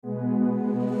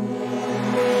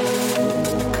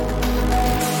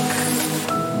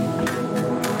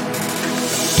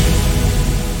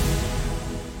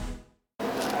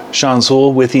John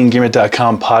Zool with the Engearment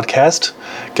podcast.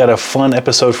 Got a fun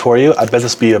episode for you. I bet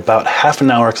this will be about half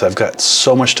an hour because I've got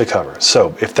so much to cover.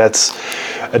 So if that's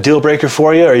a deal breaker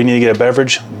for you or you need to get a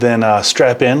beverage, then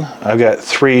strap in. I've got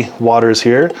 3 waters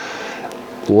here.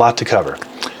 A lot to cover.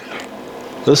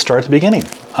 Let's start at the beginning.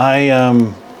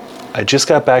 I just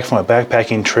got back from a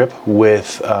backpacking trip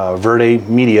with Verde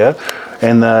Media,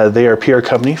 and they are a PR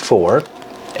company for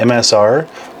MSR,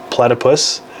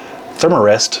 Platypus,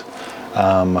 Thermarest,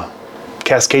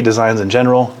 Cascade Designs in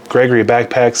general, Gregory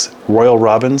Backpacks, Royal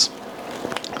Robbins.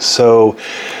 So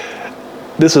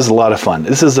this was a lot of fun.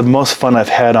 This is the most fun I've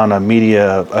had on a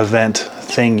media event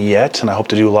thing yet, and I hope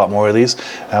to do a lot more of these.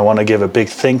 I want to give a big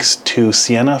thanks to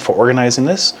Sienna for organizing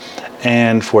this,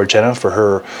 and for Jenna for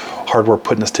her hard work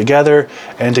putting this together,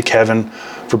 and to Kevin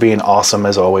for being awesome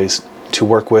as always to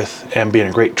work with and being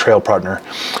a great trail partner.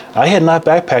 I had not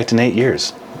backpacked in 8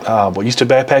 years. We used to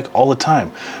backpack all the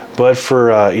time, but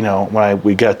for when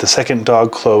we got the second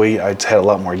dog, Chloe, I had a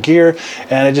lot more gear,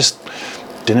 and I just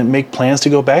didn't make plans to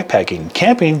go backpacking.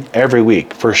 Camping every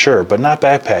week for sure, but not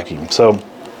backpacking. So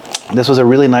this was a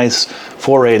really nice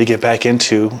foray to get back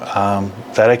into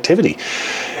that activity.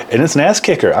 And it's an ass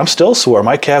kicker. I'm still sore.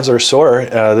 My calves are sore.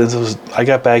 I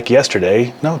got back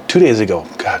 2 days ago.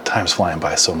 God, time's flying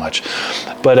by so much.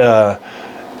 But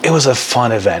it was a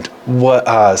fun event.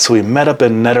 So we met up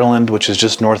in Netherlands, which is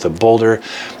just north of Boulder.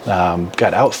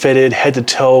 Got outfitted head to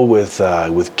toe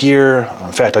with gear.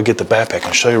 In fact, I'll get the backpack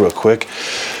and show you real quick.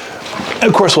 And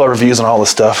of course, we'll have reviews on all this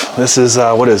stuff. This is,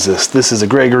 what is this? This is a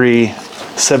Gregory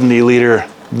 70-liter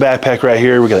backpack right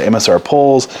here. We got MSR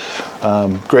poles,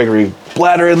 Gregory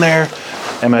bladder in there,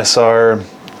 MSR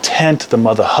tent, the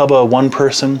Mother Hubba one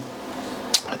person,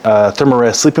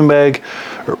 Thermarest sleeping bag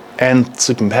and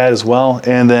sleeping pad as well,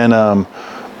 and then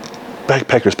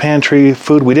backpacker's pantry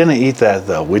food. We didn't eat that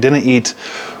though. We didn't eat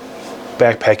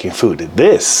backpacking food.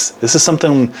 This is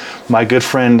something my good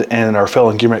friend and our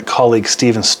fellow Engearment colleague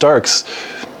Steven Starks.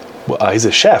 He's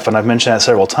a chef, and I've mentioned that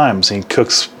several times. He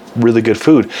cooks really good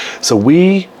food. So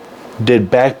we did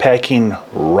backpacking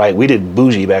right. We did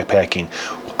bougie backpacking.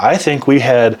 I think we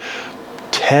had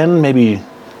 10, maybe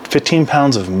 15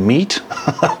 pounds of meat.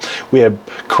 We had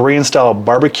Korean style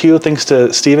barbecue, thanks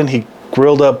to Steven. He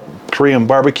grilled up Korean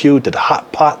barbecue, did hot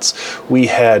pots. We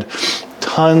had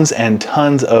tons and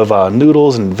tons of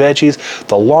noodles and veggies,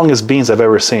 the longest beans I've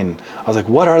ever seen. I was like,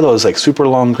 what are those, like super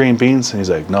long green beans? And he's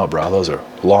like, no, bro, those are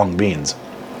long beans.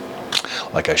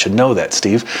 Like I should know that,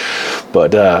 Steve.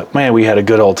 But man, we had a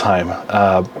good old time.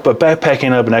 But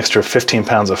backpacking up an extra 15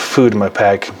 pounds of food in my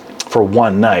pack for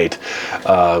one night,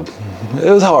 it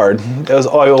was hard.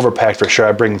 I overpacked for sure.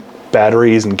 I bring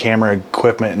batteries and camera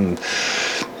equipment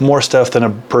and more stuff than a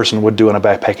person would do on a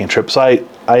backpacking trip. So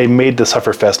I made the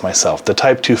sufferfest myself. The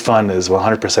Type 2 fun is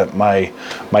 100%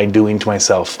 my doing to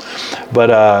myself.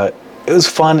 But it was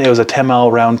fun. It was a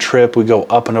 10-mile round trip. We go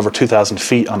up and over 2,000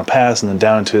 feet on a pass and then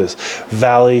down into this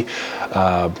valley.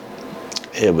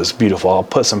 It was beautiful. I'll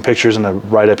put some pictures in the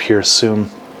write-up here soon.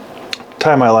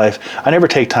 Time of my life. I never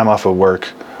take time off of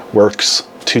works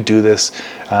to do this.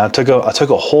 I took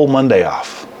a whole Monday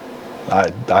off.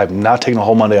 I've not taken a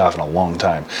whole Monday off in a long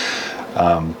time.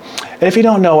 And if you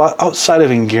don't know, outside of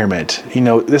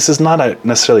Engearment, this is not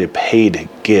necessarily a paid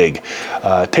gig.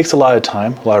 It takes a lot of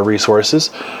time, a lot of resources.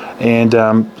 And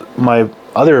my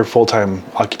other full-time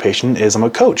occupation is I'm a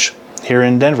coach here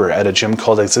in Denver at a gym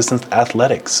called Existence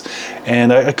Athletics.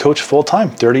 And I coach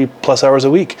full-time, 30 plus hours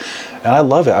a week. And I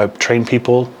love it. I train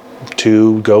people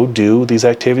to go do these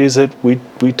activities that we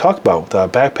talk about,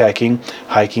 backpacking,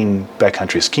 hiking,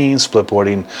 backcountry skiing,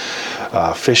 splitboarding,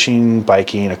 fishing,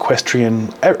 biking,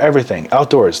 equestrian, everything,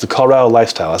 outdoors, the Colorado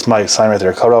lifestyle. That's my sign right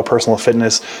there, Colorado Personal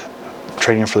Fitness,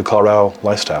 training for the Colorado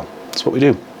lifestyle. That's what we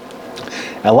do.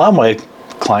 And a lot of my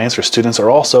clients or students are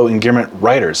also Engearment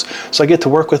writers. So I get to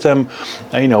work with them,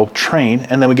 train,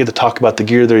 and then we get to talk about the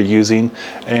gear they're using,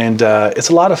 and it's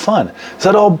a lot of fun.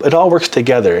 So it all works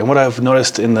together. And what I've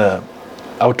noticed in the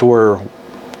outdoor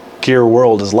gear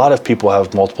world is a lot of people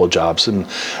have multiple jobs, and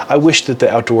I wish that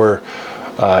the outdoor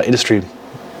industry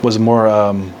was more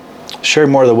share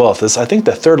more of the wealth. I think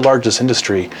the third largest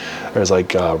industry is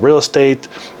like real estate,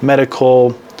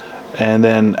 medical, and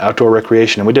then outdoor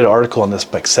recreation. And we did an article on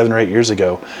this like 7 or 8 years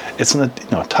ago. It's in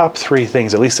the top 3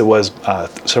 things, at least it was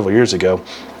several years ago.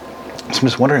 So I'm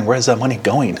just wondering, where's that money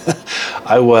going?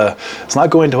 It's not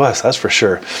going to us, that's for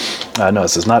sure. No,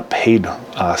 this is not paid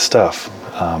stuff.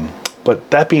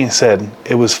 But that being said,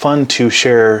 it was fun to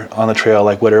share on the trail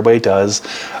like what everybody does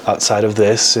outside of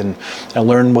this, and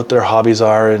learn what their hobbies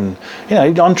are. And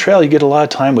on trail you get a lot of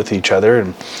time with each other,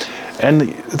 and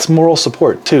it's moral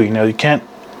support too. You can't.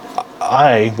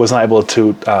 I was not able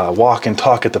to walk and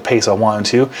talk at the pace I wanted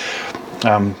to.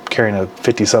 I'm carrying a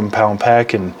 50-something pound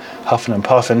pack and huffing and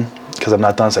puffing because I've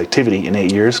not done this activity in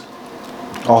 8 years.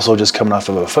 Also just coming off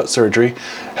of a foot surgery.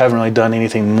 Haven't really done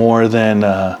anything more than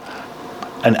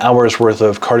an hour's worth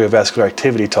of cardiovascular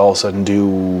activity to all of a sudden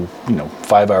do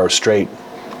 5 hours straight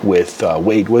with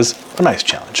weight was a nice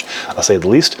challenge, I'll say the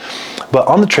least. But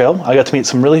on the trail, I got to meet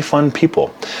some really fun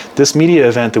people. This media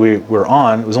event that we were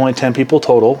on, it was only 10 people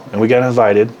total, and we got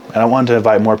invited. And I wanted to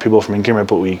invite more people from Engearment,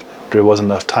 but there wasn't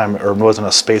enough time, or wasn't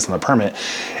enough space on the permit.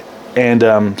 And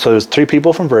so there's 3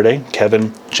 people from Verde,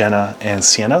 Kevin, Jenna, and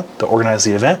Sienna, that organized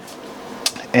the event.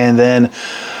 And then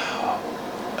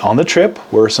on the trip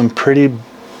were some pretty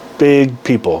big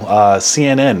people.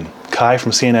 CNN, Kai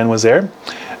from CNN was there.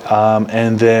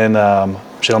 And then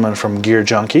gentleman from Gear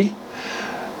Junkie,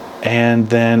 and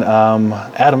then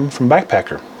Adam from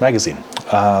Backpacker Magazine.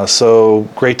 So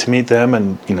great to meet them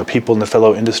and people in the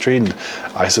fellow industry. And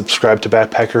I subscribed to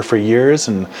Backpacker for years,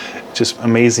 and just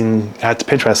amazing. I had to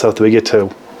pinch myself that we get to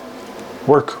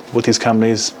work with these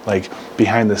companies like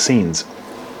behind the scenes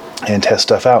and test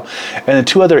stuff out. And then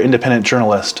 2 other independent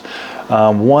journalists.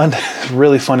 One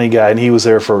really funny guy, and he was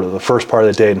there for the first part of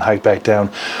the day and hiked back down.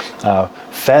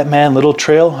 Fat Man Little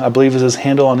Trail, I believe is his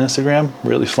handle on Instagram.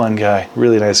 Really fun guy,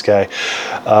 really nice guy.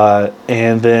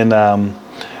 And then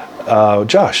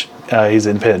Josh, he's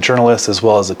an independent journalist as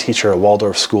well as a teacher at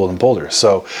Waldorf School in Boulder.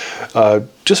 So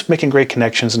just making great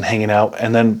connections and hanging out.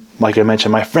 And then, like I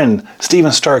mentioned, my friend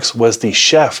Steven Starks was the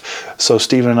chef. So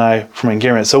Steven and I from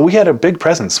Engearment. So we had a big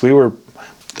presence. We were,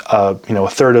 a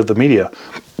third of the media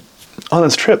on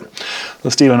this trip. So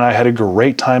Steve and I had a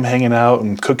great time hanging out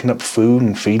and cooking up food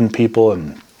and feeding people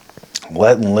and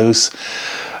letting loose.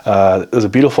 It was a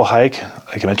beautiful hike.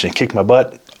 Like I mentioned, it kicked my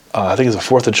butt. I think it was a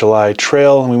 4th of July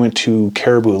trail, and we went to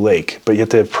Caribou Lake. But you have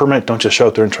to have a permit. Don't just show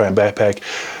up there and try and backpack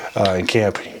and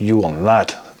camp. You will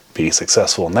not be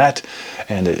successful in that,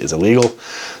 and it is illegal.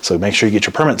 So make sure you get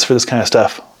your permits for this kind of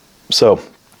stuff. So,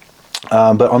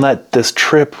 but on this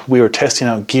trip, we were testing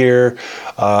out gear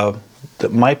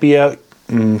that might be out.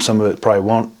 Some of it probably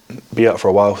won't be out for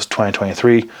a while. It was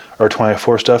 2023 or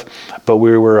 24 stuff. But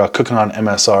we were cooking on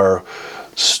MSR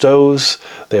stoves.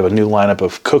 They have a new lineup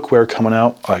of cookware coming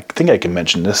out. I think I can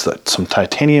mention this, like some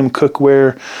titanium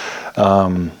cookware.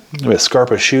 We have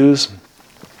Scarpa shoes.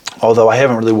 Although I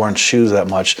haven't really worn shoes that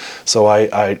much, so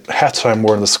I half the time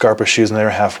wore the Scarpa shoes, and the other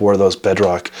half wore those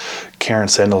Bedrock Karen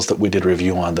sandals that we did a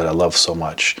review on that I love so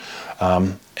much.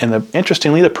 And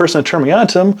interestingly, the person that turned me on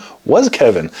to him was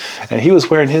Kevin, and he was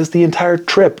wearing his the entire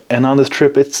trip. And on this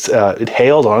trip, it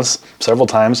hailed on us several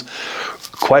times,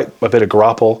 quite a bit of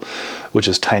grapple, which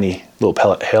is tiny little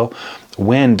pellet hail.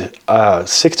 Wind,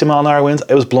 60 mile an hour winds.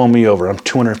 It was blowing me over. I'm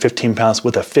 215 pounds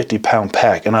with a 50-pound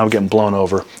pack, and I was getting blown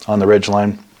over on the ridge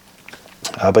line.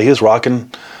 But he was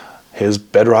rocking his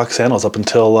Bedrock sandals up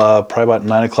until probably about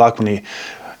 9 o'clock when he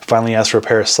finally asked for a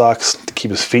pair of socks to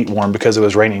keep his feet warm because it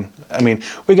was raining. I mean,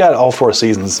 we got all 4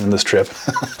 seasons in this trip.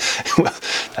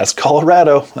 That's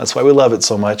Colorado. That's why we love it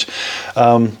so much.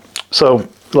 So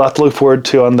a lot to look forward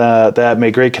to on that.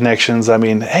 Made great connections. I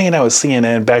mean, hanging out with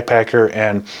CNN, Backpacker,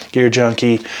 and Gear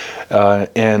Junkie,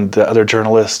 and the other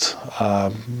journalists.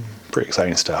 Pretty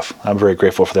exciting stuff. I'm very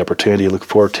grateful for the opportunity. Look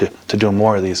forward to doing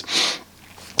more of these.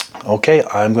 Okay,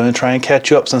 I'm going to try and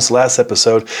catch you up since the last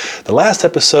episode. The last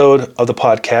episode of the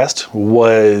podcast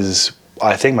was,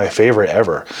 I think, my favorite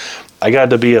ever. I got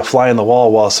to be a fly on the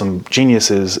wall while some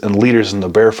geniuses and leaders in the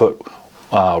barefoot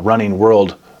running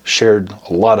world shared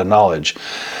a lot of knowledge.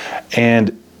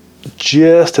 And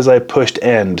just as I pushed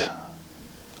end,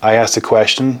 I asked a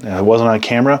question, and it wasn't on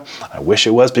camera. I wish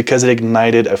it was, because it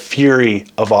ignited a fury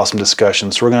of awesome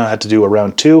discussion. So we're going to have to do a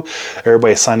round 2.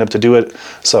 Everybody signed up to do it.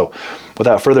 So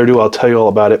without further ado, I'll tell you all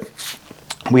about it.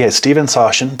 We had Steven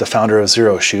Soshin, the founder of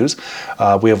Zero Shoes.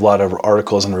 We have a lot of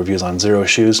articles and reviews on Zero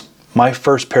Shoes. My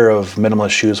first pair of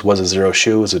minimalist shoes was a Zero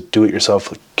shoe. It was a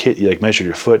do-it-yourself kit. You measure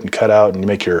your foot and cut out and you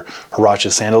make your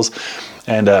Huaracha sandals.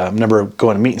 And I remember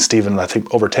going and meeting Steven, I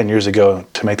think over 10 years ago,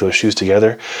 to make those shoes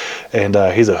together. And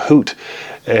he's a hoot.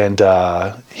 And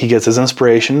he gets his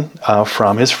inspiration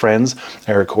from his friends,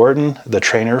 Eric Orton, the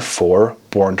trainer for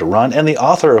Born to Run, and the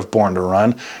author of Born to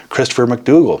Run, Christopher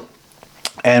McDougall,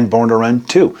 and Born to Run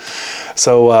 2.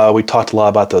 So we talked a lot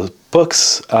about those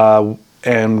books,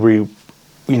 and we,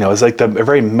 it's like a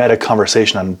very meta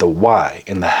conversation on the why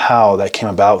and the how that came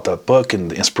about, the book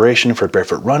and the inspiration for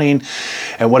barefoot running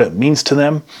and what it means to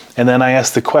them. And then I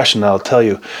asked the question that I'll tell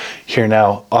you here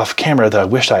now off camera that I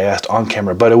wished I asked on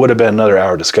camera, but it would have been another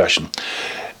hour discussion.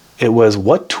 It was,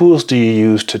 what tools do you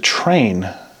use to train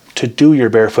to do your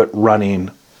barefoot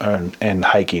running and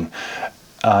hiking.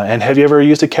 And have you ever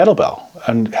used a kettlebell?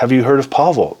 And have you heard of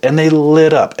Pavel? And they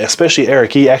lit up, especially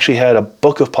Eric. He actually had a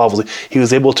book of Pavel's. He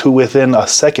was able to, within a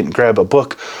second, grab a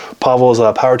book, Pavel's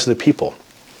Power to the People.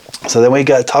 So then we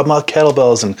got talking about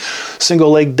kettlebells and single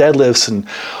leg deadlifts and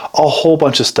a whole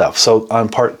bunch of stuff. So on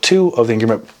part 2 of the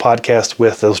Engearment podcast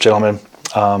with those gentlemen,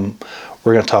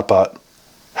 we're going to talk about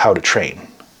how to train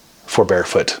for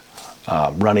barefoot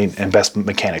running and best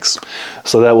mechanics.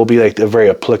 So that will be like a very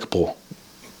applicable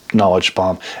knowledge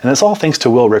bomb. And it's all thanks to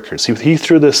Will Rickards. He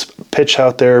threw this pitch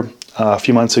out there a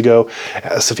few months ago,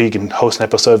 asked if he can host an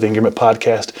episode of the Engearment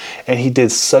podcast, and he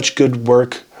did such good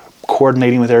work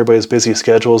coordinating with everybody's busy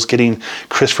schedules, getting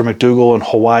Christopher McDougall in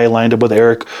Hawaii lined up with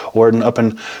Eric Orden up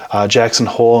in Jackson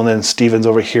Hole, and then Stevens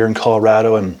over here in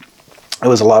Colorado. And it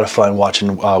was a lot of fun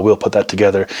watching Will put that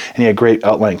together. And he had great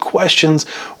outline questions,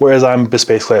 whereas I'm just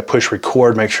basically, I push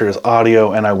record, make sure it's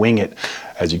audio, and I wing it,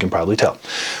 as you can probably tell.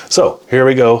 So here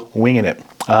we go, winging it.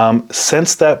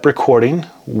 Since that recording,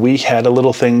 we had a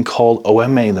little thing called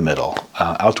OMA in the middle,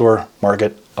 Outdoor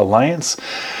Market Alliance.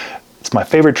 It's my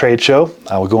favorite trade show.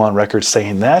 I will go on record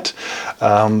saying that.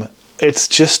 It's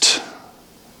just,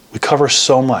 we cover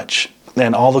so much,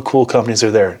 and all the cool companies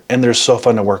are there, and they're so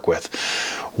fun to work with.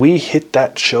 We hit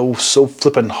that show so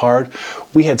flippin' hard.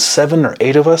 We had 7 or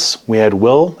 8 of us. We had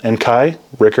Will and Kai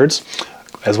Rickards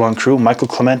as one crew, Michael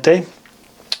Clemente.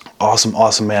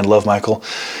 Awesome man. Love Michael.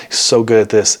 He's so good at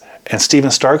this. And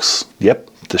Steven Starks, yep,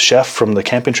 the chef from the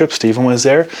camping trip. Steven was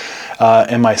there.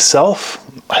 And myself,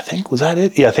 I think, was that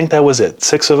it? Yeah, I think that was it.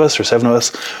 6 of us or 7 of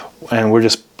us. And we're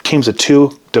just teams of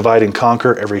 2, divide and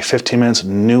conquer every 15 minutes,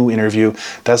 new interview.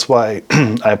 That's why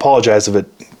I apologize if it,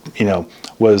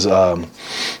 was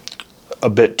a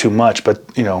bit too much, but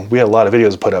we had a lot of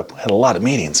videos to put up, had a lot of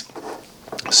meetings.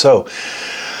 So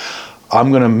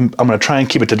I'm gonna try and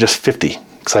keep it to just 50,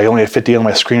 because I only have 50 on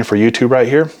my screen for YouTube right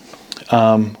here.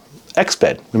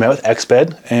 XBED. We met with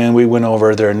XBED, and we went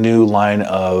over their new line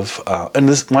of, and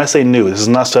this, when I say new, this is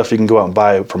not stuff you can go out and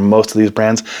buy from most of these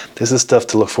brands. This is stuff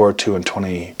to look forward to in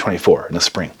 2024, in the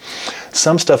spring.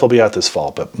 Some stuff will be out this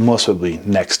fall, but most will be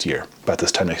next year, about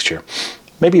this time next year.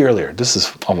 Maybe earlier. This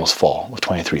is almost fall of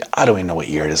 23. I don't even know what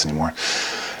year it is anymore.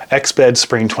 XBED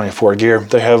Spring 24 gear.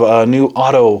 They have a new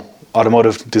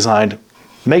automotive designed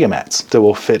mega mats that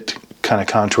will fit kind of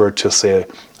contour to, say,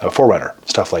 a Forerunner,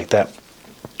 stuff like that,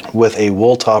 with a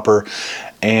wool topper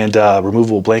and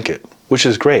removable blanket, which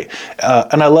is great.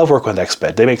 And I love working with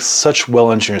XBED. They make such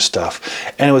well-engineered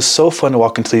stuff. And it was so fun to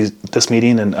walk into this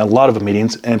meeting and a lot of the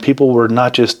meetings, and people were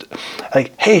not just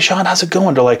like, hey, Sean, how's it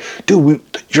going? They're like, dude,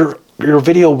 your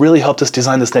video really helped us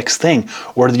design this next thing,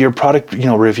 or your product,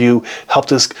 review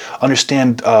helped us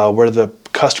understand where the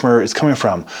customer is coming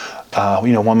from.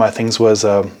 One of my things was,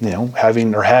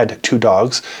 having or had 2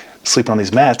 dogs sleeping on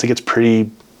these mats. It gets pretty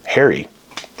hairy,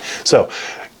 so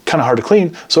kind of hard to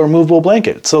clean. So a removable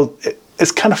blanket. So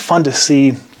it's kind of fun to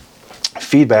see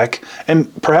feedback,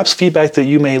 and perhaps feedback that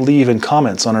you may leave in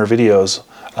comments on our videos.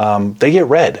 They get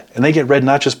read, and they get read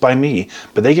not just by me,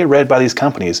 but they get read by these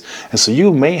companies. And so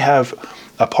you may have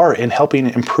a part in helping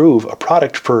improve a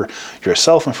product for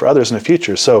yourself and for others in the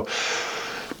future. So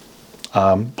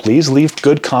please leave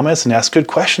good comments and ask good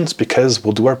questions, because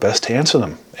we'll do our best to answer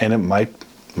them, and it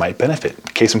might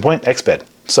benefit. Case in point, XBED.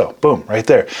 So boom, right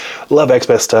there. Love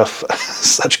XBED stuff.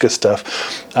 Such good stuff.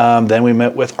 Then we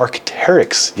met with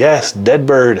Arc'teryx. Yes,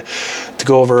 Deadbird, to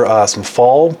go over some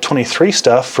fall 23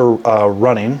 stuff for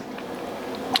running.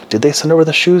 Did they send over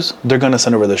the shoes? They're going to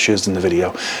send over the shoes in the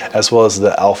video, as well as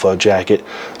the Alpha jacket.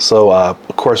 So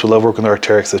of course, we love working with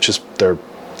Arc'teryx. It's just, they're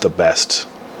the best.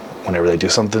 Whenever they do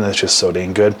something that's just so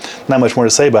dang good. Not much more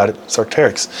to say about it. It's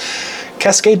Arc'teryx.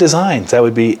 Cascade Designs, that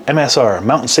would be MSR,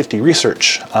 Mountain Safety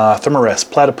Research, Thermarest,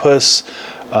 Platypus,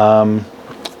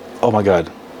 oh my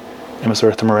god,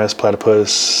 MSR, Thermarest,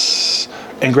 Platypus,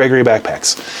 and Gregory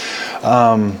backpacks,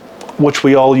 which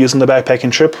we all use in the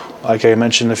backpacking trip, like I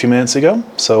mentioned a few minutes ago.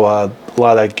 So a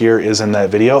lot of that gear is in that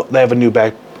video. They have a new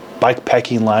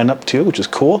bikepacking lineup too, which is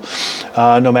cool.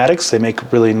 Nomadics, they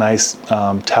make really nice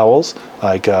towels,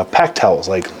 like pack towels,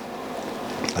 like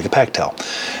a pack towel.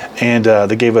 And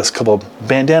they gave us a couple of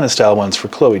bandana style ones for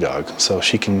Chloe dog, so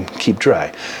she can keep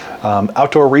dry.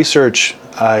 Outdoor Research,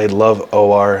 I love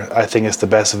OR. I think it's the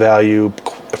best value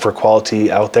for quality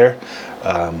out there.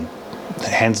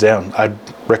 Hands down. I'd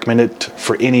recommend it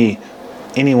for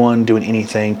anyone doing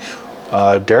anything.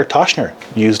 Derek Toshner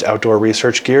used Outdoor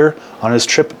Research gear on his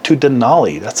trip to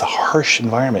Denali. That's a harsh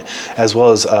environment, as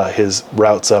well as his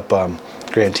routes up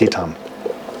Grand Teton.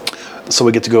 So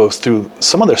we get to go through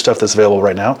some other stuff that's available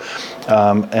right now.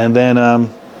 And then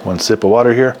one sip of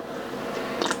water here.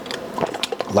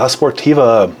 La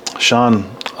Sportiva, Sean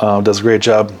does a great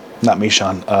job. Not me,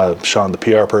 Sean. Sean, the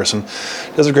PR person,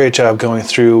 does a great job going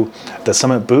through the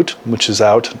Summit boot, which is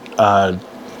out. I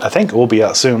think it will be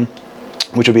out soon,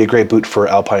 which will be a great boot for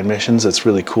alpine missions. It's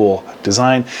really cool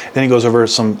design. Then he goes over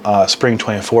some Spring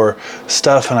 24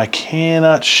 stuff, and I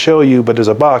cannot show you, but there's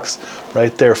a box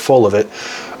right there full of it,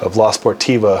 of La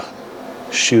Sportiva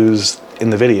shoes in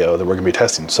the video that we're going to be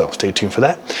testing. So stay tuned for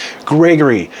that.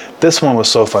 Gregory, this one was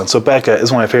so fun. So Becca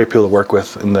is one of my favorite people to work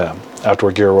with in the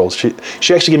outdoor gear world. She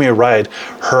actually gave me a ride.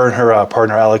 Her and her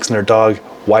partner Alex and their dog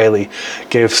Wiley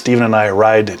gave Steven and I a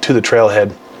ride to the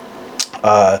trailhead,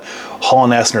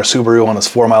 hauling ass in her Subaru on this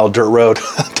 4-mile dirt road,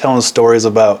 telling stories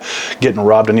about getting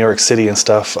robbed in New York City and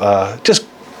stuff. Just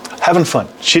having fun.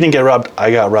 She didn't get robbed. I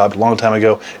got robbed a long time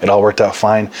ago. It all worked out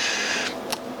fine.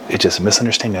 It's just a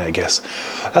misunderstanding, I guess.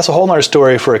 That's a whole nother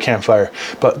story for a campfire.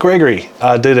 But Gregory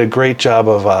did a great job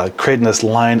of creating this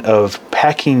line of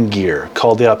packing gear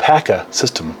called the Alpaca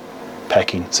system.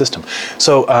 Packing system.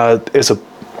 So it's a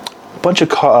bunch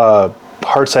of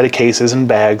hard-sided cases and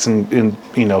bags and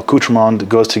accoutrement that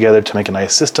goes together to make a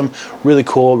nice system. Really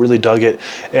cool, really dug it.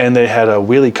 And they had a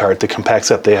wheelie cart that compacts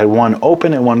up. They had one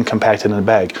open and one compacted in a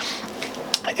bag.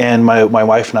 And my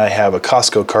wife and I have a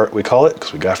Costco cart, we call it,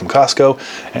 because we got it from Costco,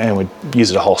 and we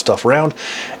use it to haul stuff around.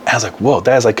 And I was like, whoa,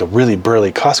 that is like a really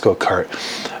burly Costco cart.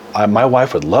 My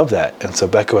wife would love that. And so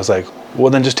Becca was like,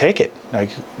 well, then just take it. Like,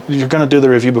 you're going to do the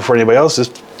review before anybody else,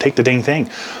 just take the dang thing.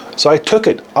 So I took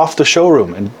it off the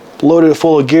showroom and loaded it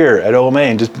full of gear at OMA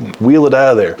and just wheel it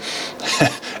out of there.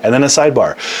 And then a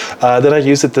sidebar. Then I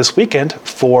used it this weekend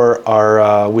for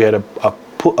our, we had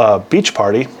a beach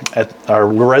party at our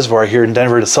reservoir here in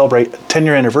Denver to celebrate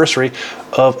 10-year anniversary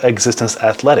of Existence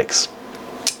Athletics,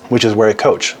 which is where I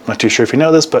coach. I'm not too sure if you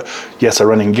know this, but yes, I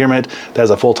run Engearment. That is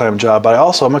a full-time job, but I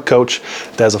also am a coach.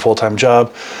 That is a full-time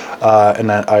job,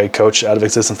 and I coach out of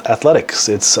Existence Athletics.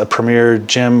 It's a premier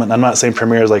gym, and I'm not saying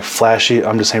premier as like flashy.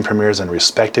 I'm just saying premier as in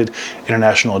respected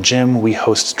international gym. We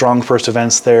host Strong First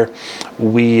events there.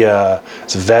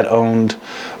 It's vet-owned,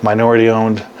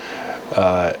 minority-owned,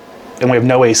 and we have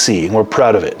no AC, and we're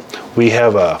proud of it. We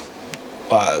have a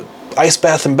ice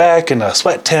bath and back and a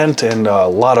sweat tent and a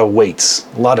lot of weights,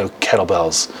 a lot of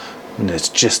kettlebells, and it's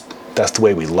just, that's the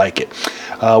way we like it.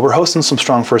 We're hosting some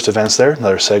Strong First events there,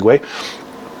 another segue.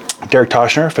 Derek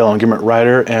Toshner, fellow Engearment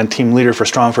rider and team leader for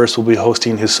Strong First, will be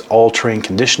hosting his all-terrain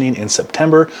conditioning in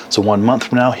September. So 1 month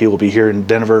from now, he will be here in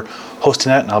Denver hosting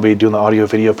that, and I'll be doing the audio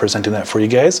video presenting that for you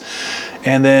guys.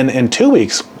 And then in 2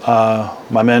 weeks,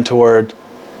 my mentor,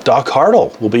 Doc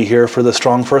Hartle, will be here for the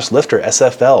Strong First Lifter,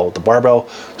 SFL, the barbell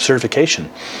certification.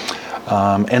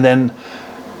 And then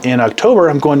in October,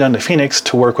 I'm going down to Phoenix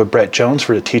to work with Brett Jones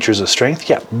for the Teachers of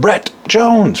Strength. Yeah, Brett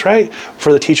Jones, right?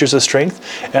 For the Teachers of Strength.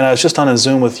 And I was just on a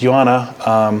Zoom with Joanna,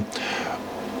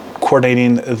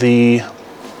 coordinating the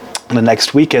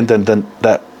next weekend.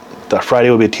 That Friday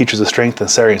will be Teachers of Strength,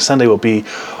 and Saturday and Sunday will be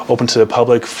open to the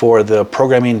public for the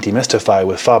Programming Demystify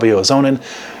with Fabio Zonin,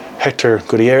 Hector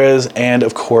Gutierrez, and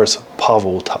of course,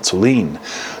 Pavel Tatsulin.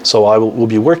 So I will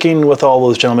be working with all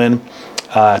those gentlemen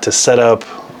to set up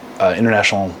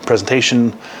international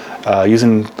presentation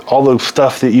using all the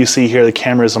stuff that you see here, the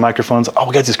cameras, the microphones. Oh,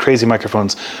 we got these crazy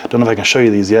microphones. Don't know if I can show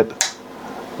you these yet.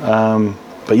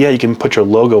 But yeah, you can put your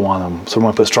logo on them. So I'm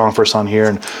going to put Strong First on here,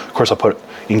 and of course I'll put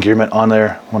Engearment on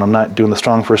there when I'm not doing the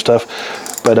Strong First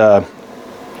stuff. But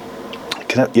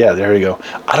yeah, there you go.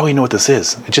 I don't even know what this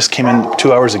is. It just came in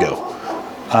 2 hours ago.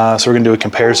 So we're going to do a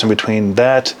comparison between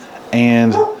that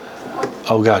and,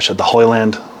 oh gosh, the Holy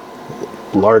Land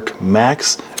Lark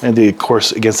Max, and of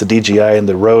course against the DJI and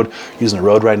the Rode. Using the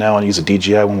Rode right now, and use a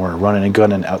DJI when we're running and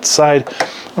gunning outside.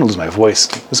 I'm going to lose my voice.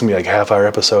 This is going to be like a half-hour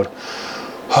episode.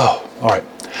 Oh, all right.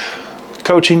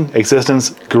 Coaching,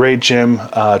 Existence, great gym,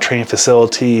 training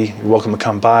facility. You're welcome to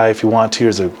come by if you want to.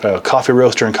 There's a coffee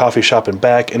roaster and coffee shop in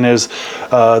back, and there's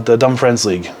the Dumb Friends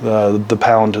League, the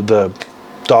Pound, the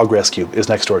dog rescue is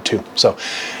next door too. So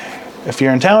if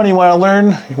you're in town and you want to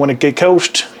learn, you want to get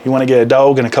coached, you want to get a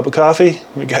dog and a cup of coffee,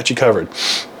 we got you covered.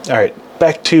 All right,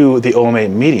 back to the OMA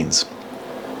meetings.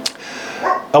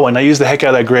 Oh, and I used the heck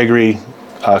out of that Gregory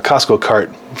Costco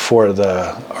cart for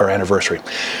our anniversary.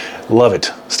 Love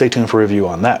it. Stay tuned for a review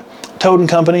on that. Toad &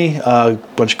 Company, a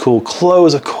bunch of cool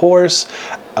clothes, of course.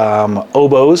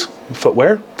 Oboes,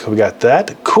 footwear. We got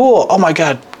that. Cool. Oh my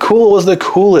God. Cool was the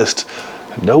coolest.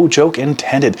 No joke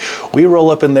intended. We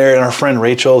roll up in there, and our friend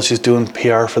Rachel, she's doing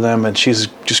PR for them, and she's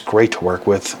just great to work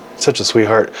with. Such a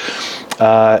sweetheart.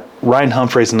 Ryan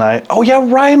Humphreys and I. Oh yeah,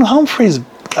 Ryan Humphreys.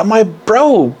 my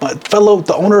bro, my fellow,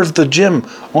 the owner of the gym,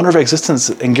 owner of Existence,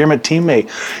 Engearment teammate.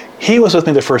 He was with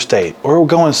me the first day. We were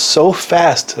going so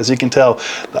fast, as you can tell.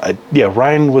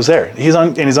 Ryan was there. He's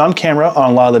on camera on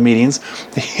a lot of the meetings.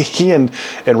 He and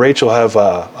Rachel have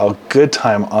a good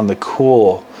time on the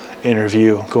Cool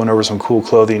interview, going over some cool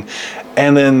clothing.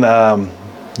 And then,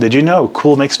 did you know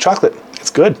Cool makes chocolate?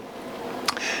 It's good.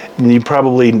 And you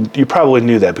probably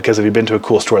knew that because if you've been to a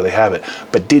Cool store, they have it.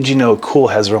 But did you know Cool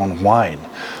has their own wine?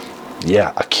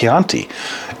 Yeah, a Chianti.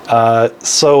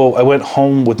 So I went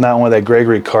home with not only that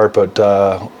Gregory cart, but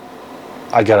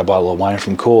I got a bottle of wine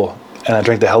from Cool, and I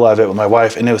drank the hell out of it with my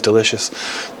wife, and it was delicious.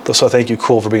 So thank you,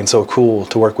 Cool, for being so cool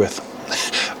to work with.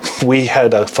 We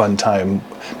had a fun time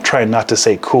trying not to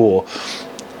say cool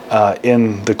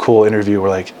in the Cool interview. We're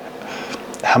like,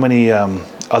 how many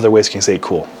other ways can you say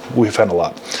cool? We found a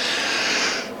lot.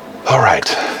 All right.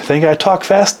 Think I talk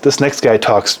fast? This next guy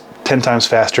talks 10 times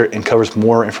faster and covers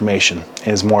more information and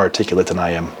is more articulate than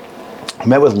I am. I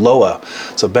met with Loa.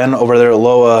 So Ben over there at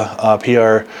Loa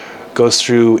PR goes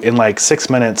through in like 6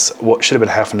 minutes what should have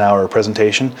been half an hour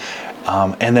presentation.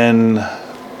 And then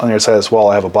on the other side of this wall,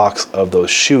 I have a box of those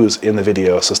shoes in the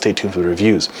video, so stay tuned for the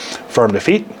reviews. Farm to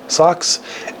Feet, socks,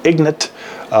 Ignat,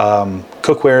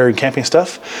 cookware and camping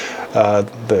stuff.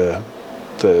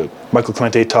 The Michael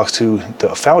Clemente talks to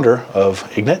the founder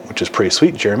of Ignat, which is pretty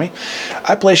sweet, Jeremy.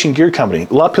 Appalachian Gear Company.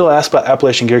 A lot of people ask about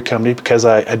Appalachian Gear Company because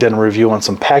I did a review on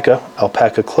some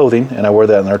alpaca clothing, and I wore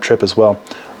that on our trip as well.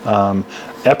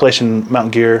 Appalachian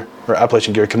Gear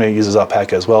Company uses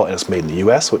alpaca as well, and it's made in the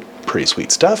U.S. with pretty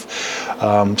sweet stuff.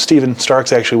 Steven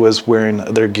Starks actually was wearing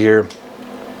their gear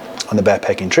on the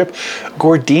backpacking trip.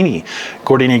 Gordini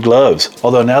gloves,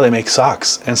 although now they make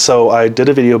socks. And so I did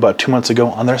a video about 2 months ago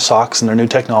on their socks and their new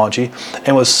technology, and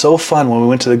it was so fun when we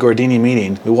went to the Gordini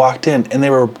meeting. We walked in and they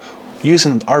were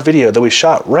using our video that we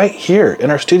shot right here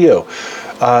in our studio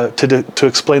to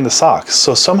explain the socks.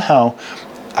 So somehow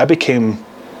I became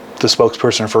the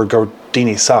spokesperson for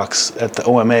Gordini socks at the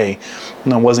OMA,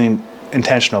 and it wasn't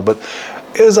intentional, but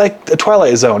it was like a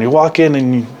Twilight Zone. You walk in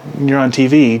and you're on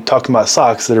TV talking about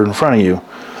socks that are in front of you.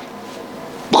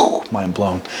 Mind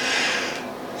blown.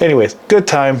 Anyways, good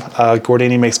time.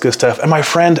 Gordini makes good stuff. And my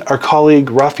friend, our colleague,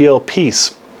 Raphael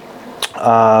Peace,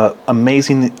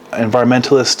 amazing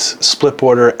environmentalist,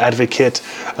 splitboarder advocate.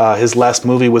 His last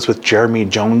movie was with Jeremy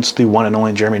Jones, the one and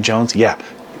only Jeremy Jones. Yeah,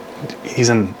 he's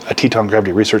in a Teton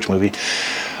Gravity research movie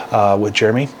with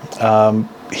Jeremy.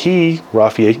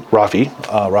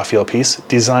 Raphael Peace,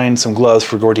 designed some gloves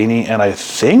for Gordini, and I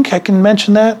think I can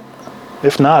mention that.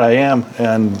 If not, I am,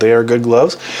 and they are good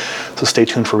gloves. So stay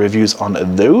tuned for reviews on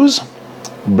those.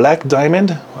 Black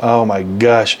Diamond, oh my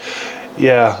gosh.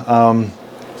 Yeah,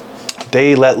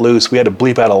 they let loose. We had to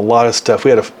bleep out a lot of stuff.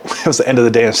 It was the end of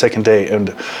the day and second day,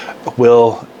 and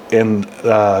Will and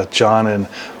John and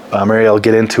Marielle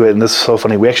get into it, and this is so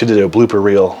funny. We actually did a blooper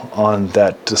reel on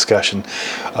that discussion.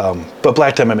 But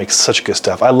Black Diamond makes such good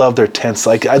stuff. I love their tents.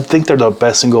 Like, I think they're the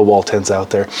best single wall tents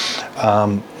out there.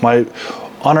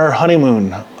 On our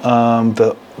honeymoon,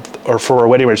 or for our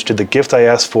wedding registry, the gift I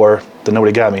asked for that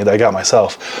nobody got me, that I got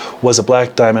myself, was a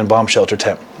Black Diamond bomb shelter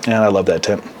tent, and I love that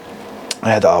tent. I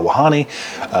had the Awahani,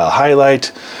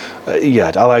 Highlight.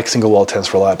 I like single wall tents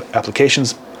for a lot of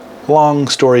applications. Long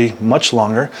story, much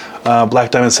longer. Black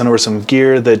Diamond sent over some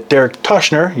gear that Derek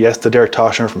Toshner, yes, the Derek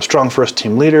Toshner from Strong First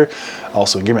team leader,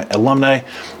 also Engearment alumni,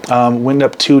 went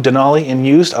up to Denali and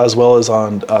used, as well as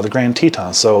on the Grand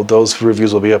Teton. So those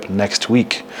reviews will be up next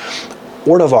week.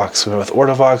 Ortavox, we went with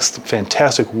Ortavox,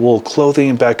 fantastic wool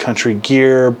clothing, backcountry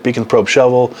gear, Beacon Probe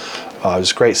shovel,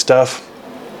 just great stuff.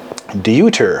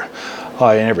 Deuter,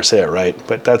 I never say it right,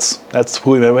 but that's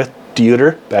who we met with.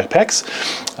 Deuter backpacks.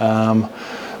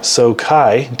 So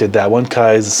Kai did that one.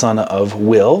 Kai is the son of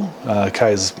Will.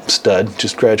 Kai's stud,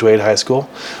 just graduated high school.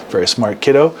 Very smart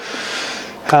kiddo.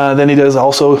 Then he does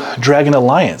also Dragon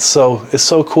Alliance. So it's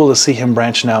so cool to see him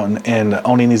branching out and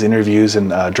owning these interviews. And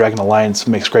Dragon Alliance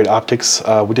makes great optics.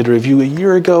 We did a review a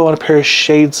year ago on a pair of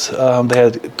shades. They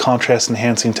had contrast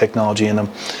enhancing technology in them.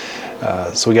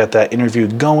 So we got that interview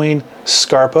going.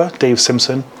 Scarpa, Dave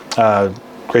Simpson,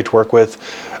 great to work with.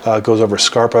 Goes over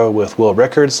Scarpa with Will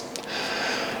Records.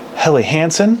 Helly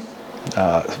Hansen,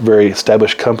 very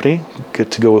established company.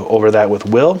 Good to go over that with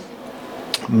Will.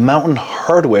 Mountain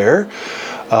Hardware,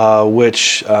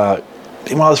 which when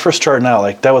I was first starting out,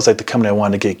 like that was like the company I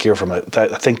wanted to get gear from. I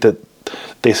think that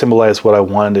they symbolize what I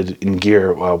wanted in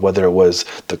gear, whether it was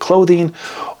the clothing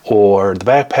or the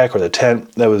backpack or the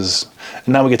tent. And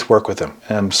now we get to work with them,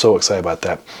 and I'm so excited about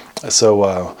that.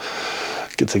 So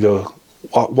get to go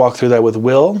walk through that with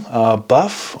Will.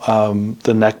 Buff,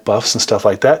 the neck buffs and stuff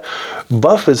like that.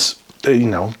 Buff is,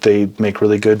 they make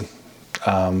really good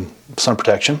sun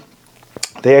protection.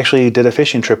 They actually did a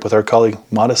fishing trip with our colleague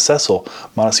Modest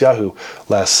Yahoo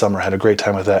last summer. Had a great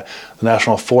time with that. The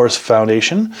National Forest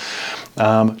Foundation.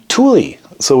 Thule.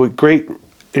 So a great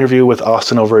interview with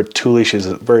Austin over at Thule. She's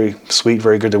very sweet,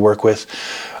 very good to work with.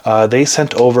 They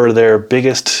sent over their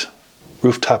biggest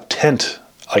rooftop tent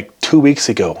like 2 weeks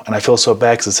ago, and I feel so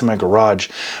bad because it's in my garage.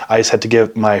 I just had to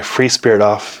get my free spirit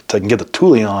off so I can get the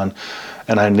Thule on,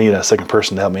 and I need a second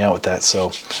person to help me out with that. So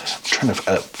I'm trying to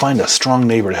find a strong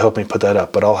neighbor to help me put that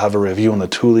up, but I'll have a review on the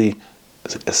Thule,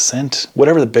 is it Ascent?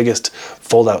 Whatever the biggest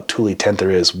fold-out Thule tent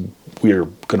there is, we're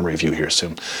going to review here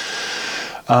soon.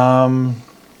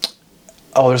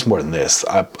 There's more than this.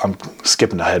 I'm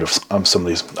skipping ahead of some of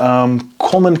these.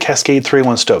 Coleman Cascade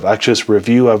 3-in-1 stove. Actually, this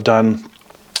review I've done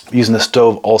using the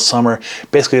stove all summer.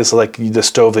 Basically, it's like the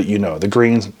stove that the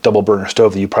green double burner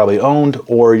stove that you probably owned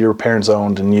or your parents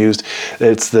owned and used.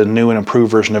 It's the new and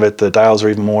improved version of it. The dials are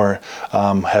even more,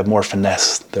 have more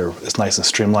finesse. It's nice and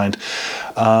streamlined.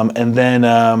 And then,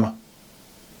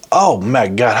 oh my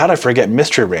God, how did I forget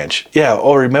Mystery Ranch? Yeah,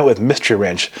 already met with Mystery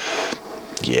Ranch.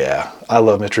 Yeah, I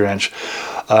love Mystery Ranch.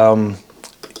 So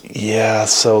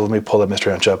let me pull that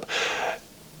Mystery Ranch up.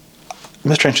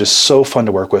 Mystery Ranch is so fun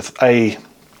to work with. I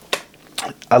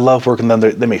love working with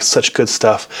them. They make such good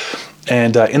stuff.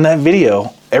 And in that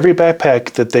video, every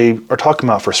backpack that they are talking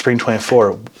about for Spring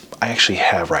 24, I actually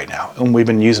have right now. And I've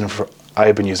been using for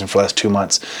the last 2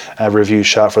 months. I have reviews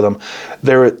shot for them.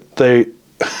 They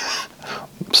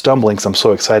stumbling because I'm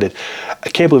so excited. I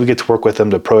can't believe we get to work with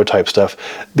them to prototype stuff.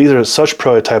 These are such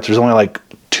prototypes. There's only like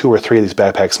 2 or 3 of these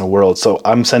backpacks in the world. So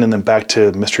I'm sending them back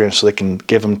to Mystery Ranch so they can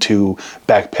give them to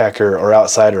Backpacker or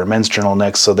Outsider or Men's Journal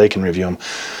next so they can review them.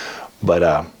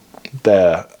 But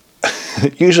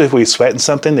usually if we sweat in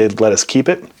something, they'd let us keep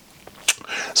it.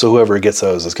 So whoever gets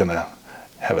those is going to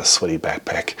have a sweaty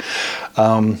backpack.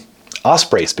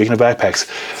 Osprey, speaking of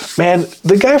backpacks. Man,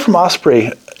 the guy from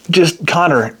Osprey,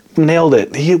 Connor, nailed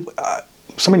it.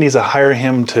 Somebody needs to hire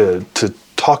him to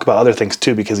talk about other things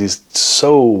too because he's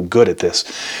so good at this.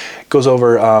 Goes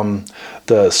over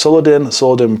the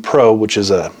Solodin Pro, which is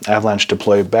a avalanche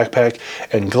deploy backpack,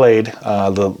 and Glade,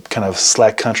 the kind of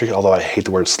slack country, although I hate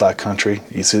the word slack country.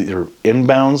 It's either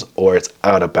inbounds or it's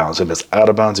out of bounds. If it's out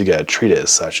of bounds, you got to treat it as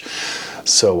such.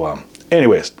 So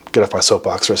anyways, get off my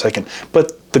soapbox for a second.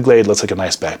 But the Glade looks like a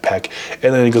nice backpack.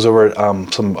 And then he goes over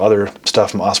some other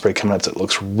stuff from Osprey coming up that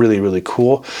looks really, really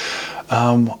cool.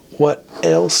 What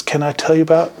else can I tell you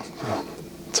about?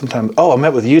 I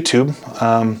met with YouTube.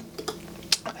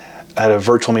 I had a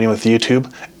virtual meeting with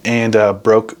YouTube and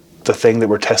broke the thing that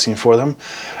we're testing for them.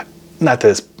 Not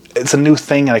that it's a new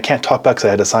thing and I can't talk about because I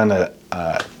had to sign a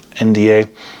NDA.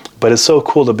 But it's so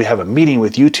cool to have a meeting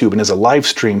with YouTube and there's a live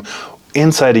stream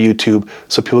inside of YouTube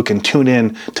so people can tune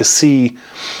in to see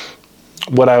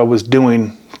what I was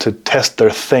doing to test their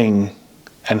thing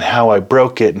and how I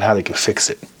broke it and how they could fix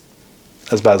it.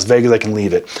 That's about as vague as I can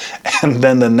leave it. And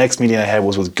then the next meeting I had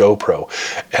was with GoPro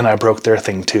and I broke their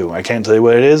thing too. I can't tell you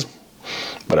what it is,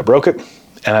 but I broke it.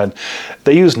 And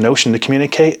they use Notion to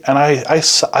communicate, and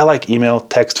I like email,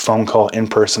 text, phone call, in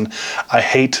person. I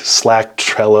hate Slack,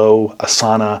 Trello,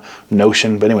 Asana,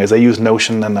 Notion, but anyways, they use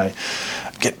Notion, and I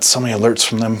get so many alerts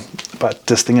from them about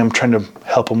this thing I'm trying to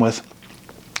help them with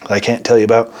that I can't tell you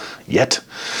about yet.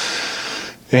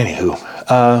 Anywho,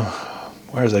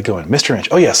 where is that going? Mystery Ranch.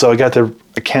 Oh yeah, so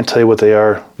I can't tell you what they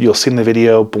are. You'll see in the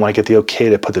video, but when I get the okay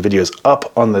to put the videos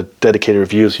up on the dedicated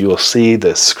reviews, you will see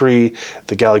the Scree,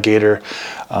 the Galligator,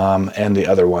 and the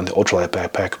other one, the ultralight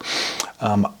backpack.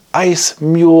 Ice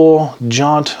Mule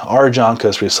Jaunt, our Jonka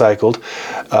is recycled.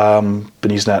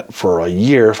 Been using that for a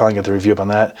year, finally got the review up on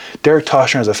that. Derek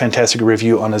Toshner has a fantastic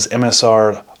review on his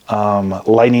MSR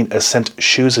Lightning Ascent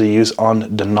shoes that he used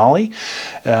on Denali,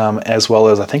 as well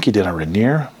as I think he did on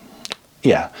Rainier.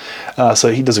 Yeah,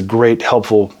 so he does a great,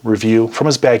 helpful review from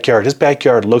his backyard. His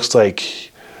backyard looks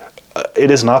like it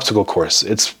is an obstacle course.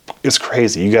 It's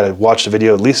crazy. You got to watch the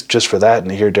video at least just for that and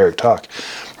to hear Derek talk.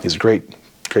 He's a great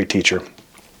teacher.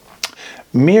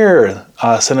 Mir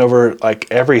sent over like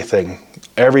everything,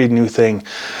 every new thing.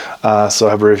 So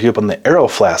I have a review up on the Aero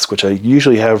Flask, which I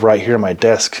usually have right here on my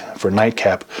desk for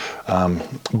nightcap.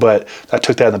 But I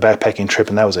took that on the backpacking trip,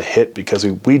 and that was a hit because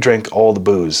we drank all the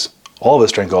booze. All of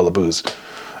us drank all the booze,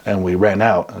 and we ran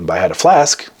out. And I had a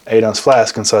flask, 8-ounce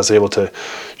flask, and so I was able to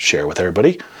share with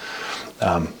everybody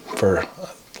for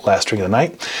last drink of the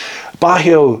night.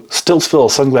 Bahio Stiltsville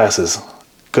sunglasses,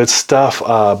 good stuff.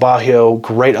 Bahio,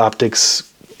 great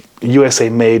optics,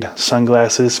 USA-made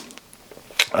sunglasses.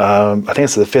 I think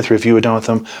it's the 5th review we've done with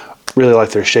them. Really like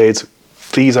their shades.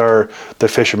 These are the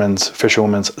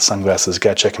fisherwoman's sunglasses.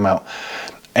 Gotta check them out.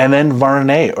 And then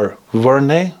Varney. I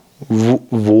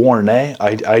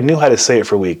knew how to say it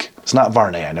for a week. It's not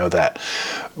Varney, I know that.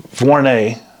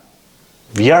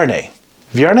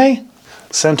 Viarne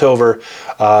sent over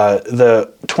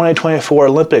the 2024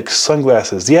 Olympics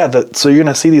sunglasses. Yeah, so you're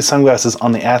going to see these sunglasses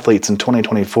on the athletes in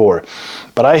 2024.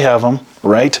 But I have them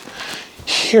right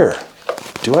here.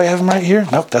 Do I have them right here?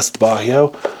 Nope, that's the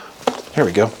Bahio. Here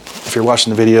we go. If you're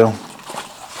watching the video,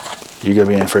 you're going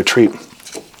to be in for a treat.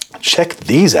 Check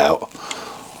these out.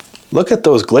 Look at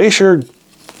those Glacier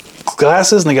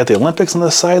glasses, and they got the Olympics on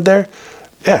the side there.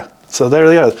 Yeah, so there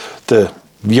they are. The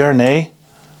Viarne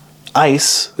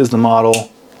Ice is the model.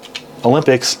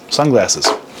 Olympics sunglasses.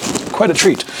 Quite a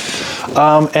treat.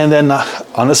 And then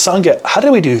on the Sunget, how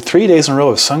did we do 3 days in a row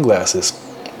of sunglasses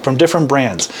from different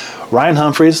brands? Ryan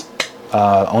Humphreys,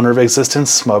 owner of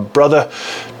Existence, my brother,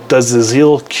 does the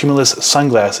Zeal Cumulus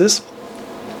sunglasses.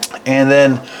 And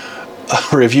then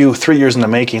a review 3 years in the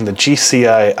making, the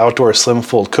GCI Outdoor Slim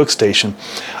Fold Cook Station.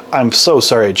 I'm so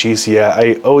sorry, GCI.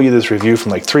 I owe you this review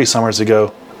from like 3 summers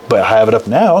ago, but I have it up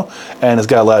now, and it's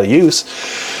got a lot of use.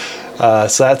 So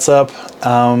that's up.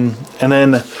 And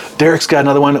then Derek's got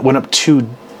another one that went up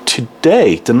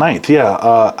today, the 9th. Yeah,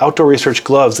 outdoor research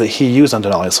gloves that he used on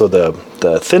Denali. So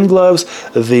the thin gloves,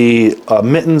 the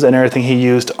mittens, and everything he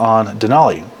used on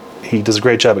Denali. He does a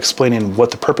great job explaining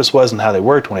what the purpose was and how they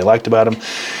worked, what he liked about them.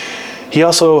 He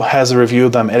also has a review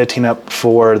that I'm editing up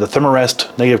for the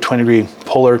Thermarest negative 20-degree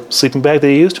polar sleeping bag that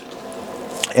he used.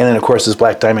 And then, of course, his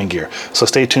black diamond gear. So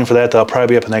stay tuned for that. That'll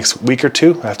probably be up the next week or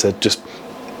two. I have to just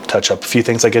touch up a few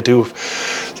things I get to.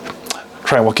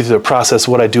 Try and walk you through the process of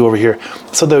what I do over here.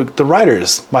 So the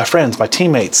riders, my friends, my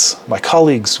teammates, my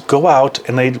colleagues go out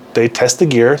and they test the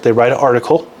gear. They write an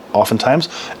article, oftentimes,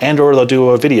 and or they'll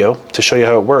do a video to show you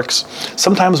how it works.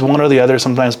 Sometimes one or the other,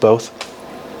 sometimes both.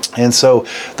 And so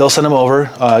they'll send them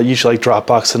over, usually like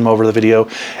Dropbox, send them over the video.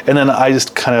 And then I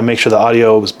just kind of make sure the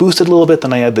audio was boosted a little bit.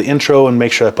 Then I add the intro and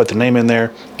make sure I put the name in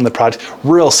there and the product.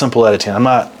 Real simple editing. I'm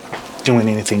not doing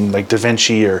anything like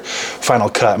DaVinci or Final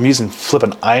Cut. I'm using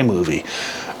flipping iMovie.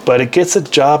 But it gets the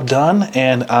job done.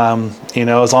 And,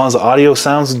 as long as the audio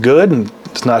sounds good and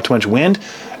it's not too much wind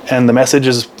and the message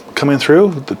is coming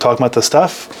through, talking about the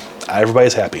stuff,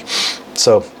 everybody's happy.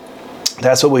 So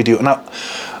that's what we do. And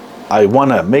I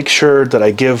want to make sure that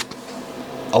I give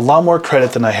a lot more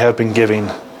credit than I have been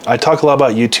giving. I talk a lot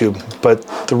about YouTube, but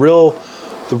the real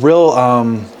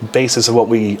basis of what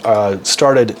we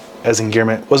started as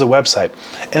Engearment was a website.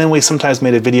 And then we sometimes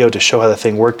made a video to show how the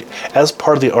thing worked as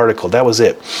part of the article. That was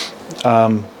it.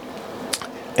 And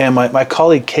my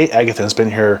colleague Kate Agatha has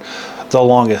been here the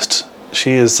longest.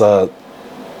 She is, out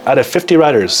of 50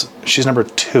 writers, she's number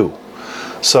 2.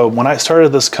 So when I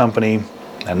started this company,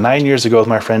 9 years ago with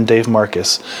my friend Dave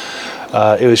Marcus,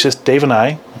 it was just Dave and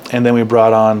I, and then we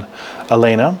brought on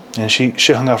Elena, and she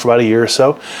hung out for about a year or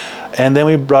so, and then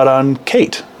we brought on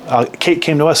Kate. Kate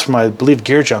came to us from, I believe,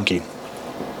 Gear Junkie,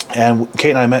 and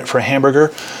Kate and I met for a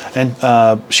hamburger, and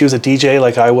she was a DJ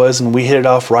like I was, and we hit it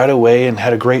off right away and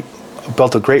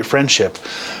built a great friendship.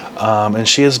 And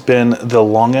she has been the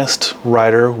longest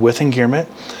writer with Engearment.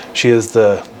 She is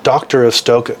the doctor of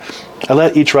Stoke. I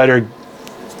let each writer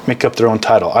make up their own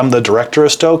title. I'm the director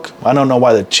of Stoke. I don't know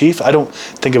why the chief. I don't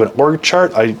think of an org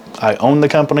chart. I own the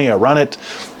company. I run it.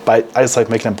 But I just like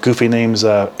making up goofy names.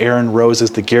 Aaron Rose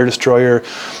is the gear destroyer.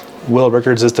 Will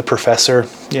Rickards is the professor.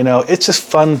 It's just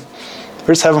fun.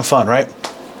 We're just having fun, right?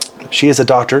 She is a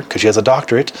doctor because she has a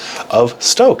doctorate of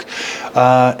Stoke.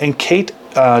 And Kate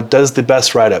does the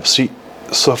best write-ups.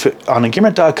 On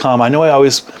Engearment.com, I know I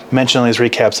always mention on these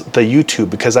recaps the YouTube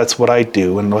because that's what I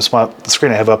do and what's the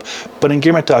screen I have up. But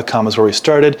Engearment.com is where we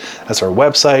started. That's our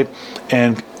website.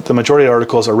 And the majority of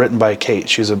articles are written by Kate.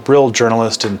 She's a real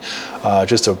journalist and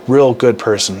just a real good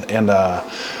person. And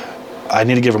I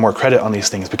need to give her more credit on these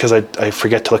things because I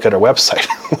forget to look at her website,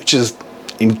 which is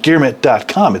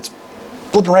Engearment.com. It's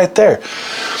flipping right there.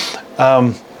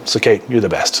 So Kate, you're the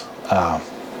best.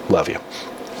 Love you.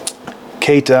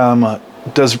 Kate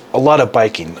does a lot of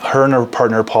biking. Her and her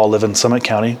partner Paul live in Summit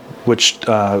County, which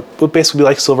would basically be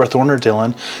like Silverthorne or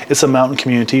Dillon. It's a mountain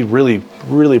community, really,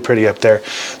 really pretty up there.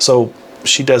 So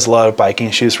she does a lot of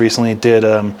biking. She just recently did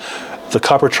the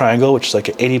Copper Triangle, which is like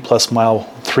an 80-plus mile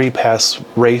 3-pass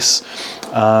race.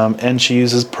 And she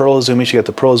uses Pearl Izumi. She got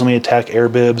the Pearl Izumi Attack air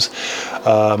bibs.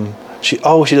 She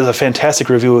does a fantastic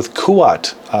review with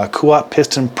Kuat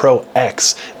Piston Pro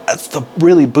X. That's the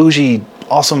really bougie,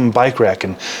 awesome bike rack,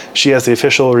 and she has the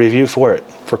official review for it,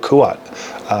 for Kuat.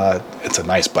 It's a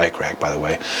nice bike rack, by the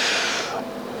way.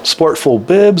 Sportful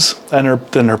Bibs, and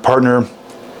her partner,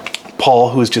 Paul,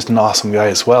 who's just an awesome guy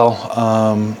as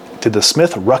well, did the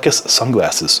Smith Ruckus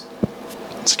sunglasses.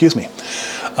 Excuse me.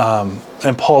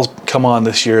 And Paul's come on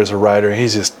this year as a rider.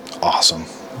 He's just awesome.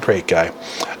 Great guy.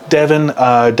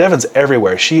 Devin's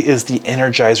everywhere. She is the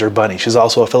Energizer Bunny. She's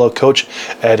also a fellow coach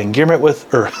at Engearment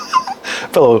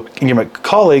fellow Engearment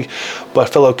colleague, but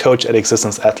fellow coach at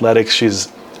Existence Athletics.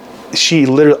 She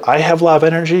literally, I have a lot of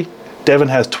energy. Devin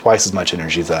has twice as much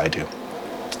energy as I do.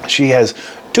 She has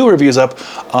 2 reviews up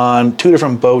on 2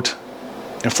 different boat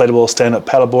inflatable stand-up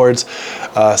paddle boards.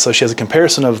 So she has a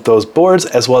comparison of those boards,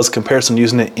 as well as comparison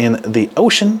using it in the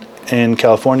ocean in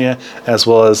California, as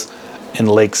well as in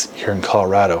lakes here in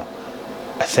Colorado.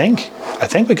 I think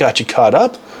we got you caught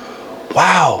up.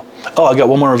 Wow. Oh, I got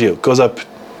one more review. It goes up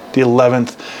the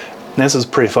 11th. And this is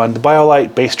pretty fun. The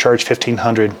BioLite base charge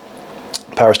 1500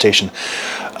 power station.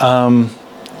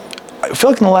 I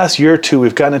feel like in the last year or two,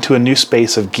 we've gotten into a new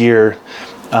space of gear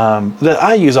that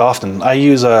I use often. I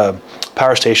use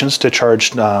power stations to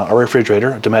charge our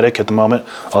refrigerator, Dometic at the moment,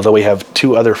 although we have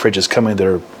 2 other fridges coming that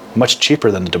are much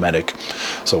cheaper than the Dometic.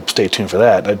 So stay tuned for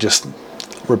that. I just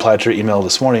replied to your email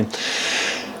this morning.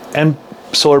 And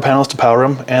solar panels to power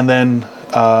them. And then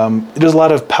there's a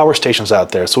lot of power stations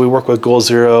out there. So we work with Goal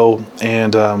Zero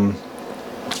and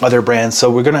other brands. So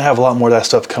we're going to have a lot more of that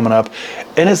stuff coming up.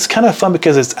 And it's kind of fun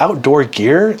because it's outdoor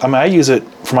gear. I mean, I use it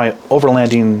for my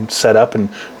overlanding setup and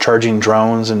charging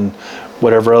drones and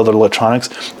whatever other electronics.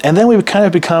 And then we kind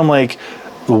of become like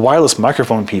the wireless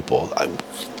microphone people. I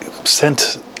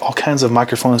sent all kinds of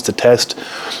microphones to test,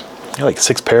 like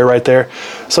 6 pair right there.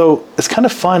 So it's kind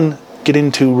of fun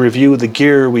getting to review the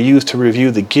gear we use to review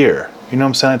the gear. You know what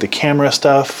I'm saying? Like the camera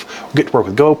stuff. We get to work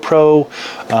with GoPro.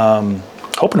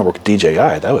 Hoping to work with DJI.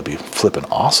 That would be flipping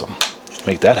awesome.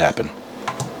 Make that happen.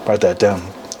 Write that down.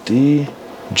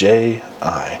 DJI.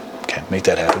 Okay, make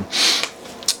that happen.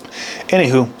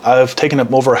 Anywho, I've taken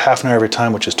up over half an hour every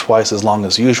time, which is twice as long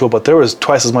as usual, but there was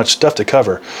twice as much stuff to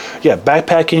cover. Yeah,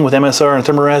 backpacking with MSR and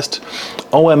Thermarest,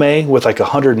 OMA with like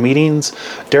 100 meetings,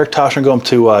 Derek Toshner going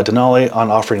to Denali on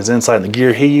offering his insight on the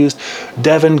gear he used,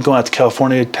 Devin going out to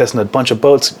California testing a bunch of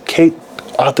boats, Kate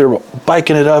out there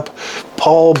biking it up,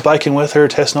 Paul biking with her,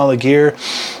 testing all the gear,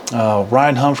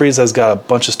 Ryan Humphreys has got a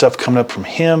bunch of stuff coming up from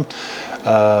him,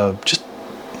 just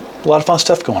a lot of fun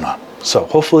stuff going on. So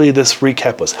hopefully this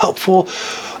recap was helpful.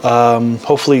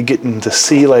 Hopefully getting to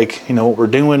see what we're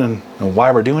doing and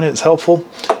why we're doing it is helpful.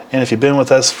 And if you've been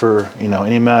with us for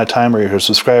any amount of time, or you're a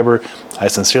subscriber, I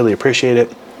sincerely appreciate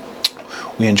it.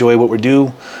 We enjoy what we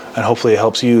do, and hopefully it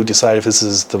helps you decide if this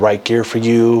is the right gear for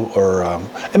you, or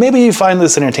and maybe you find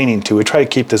this entertaining too. We try to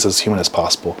keep this as human as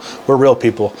possible. We're real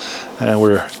people, and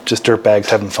we're just dirtbags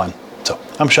having fun. So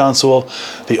I'm Sean Sewell,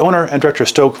 the owner and director of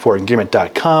Stoke for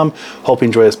Engearment.com. Hope you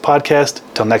enjoy this podcast.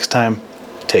 Till next time,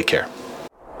 take care.